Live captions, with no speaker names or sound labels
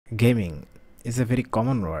Gaming is a very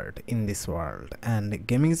common word in this world, and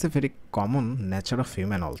gaming is a very common nature of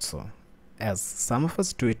human also, as some of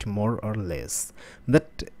us do it more or less.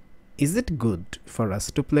 But is it good for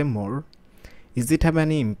us to play more? Is it have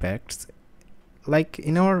any impacts like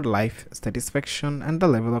in our life satisfaction and the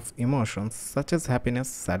level of emotions such as happiness,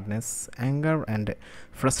 sadness, anger and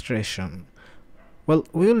frustration? Well,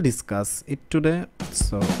 we will discuss it today.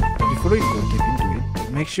 So before we go deep into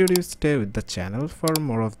it, make sure you stay with the channel for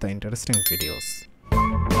more of the interesting videos.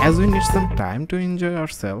 As we need some time to enjoy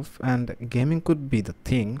ourselves, and gaming could be the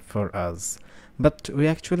thing for us, but we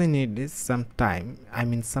actually need is some time,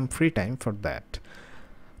 some free time for that.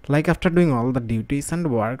 Like after doing all the duties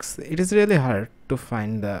and works, it is really hard to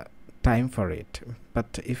find the time for it.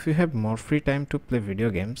 But if you have more free time to play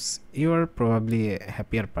video games, you are probably a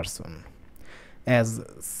happier person. As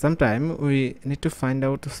sometime we need to find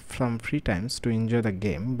out some free times to enjoy the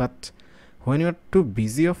game, but when you are too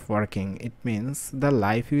busy of working, it means the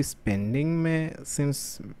life you spending may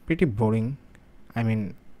seems pretty boring. I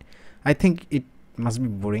mean, I think it must be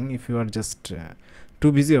boring if you are just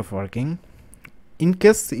too busy of working. In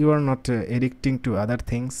case you are not addicting to other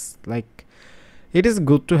things, like it is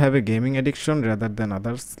good to have a gaming addiction rather than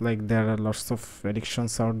others. Like there are lots of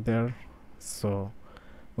addictions out there, so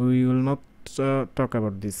we will not talk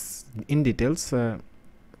about this in details.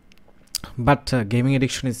 But gaming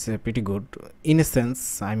addiction is pretty good in a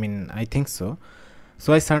sense. I think so.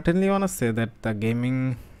 So I certainly want to say that the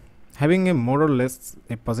gaming having a more or less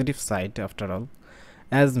a positive side after all,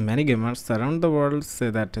 as many gamers around the world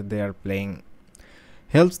say that they are playing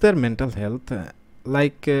helps their mental health.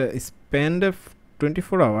 Spend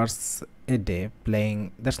 24 hours a day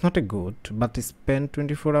playing, that's not a good, but spend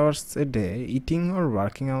 24 hours a day eating or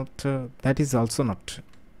working out, that is also not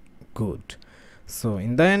good. So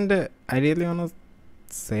in the end, I really want to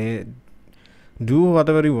say do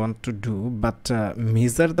whatever you want to do, but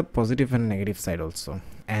measure the positive and negative side also,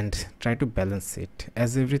 and try to balance it,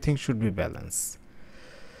 as everything should be balanced.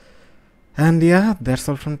 And yeah, that's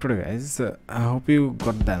all from today guys. I hope you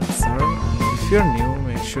got the answer, and if you're new,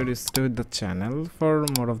 make sure you stay with the channel for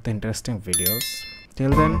more of the interesting videos.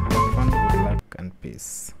 Till then, have fun, good luck and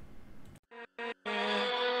peace.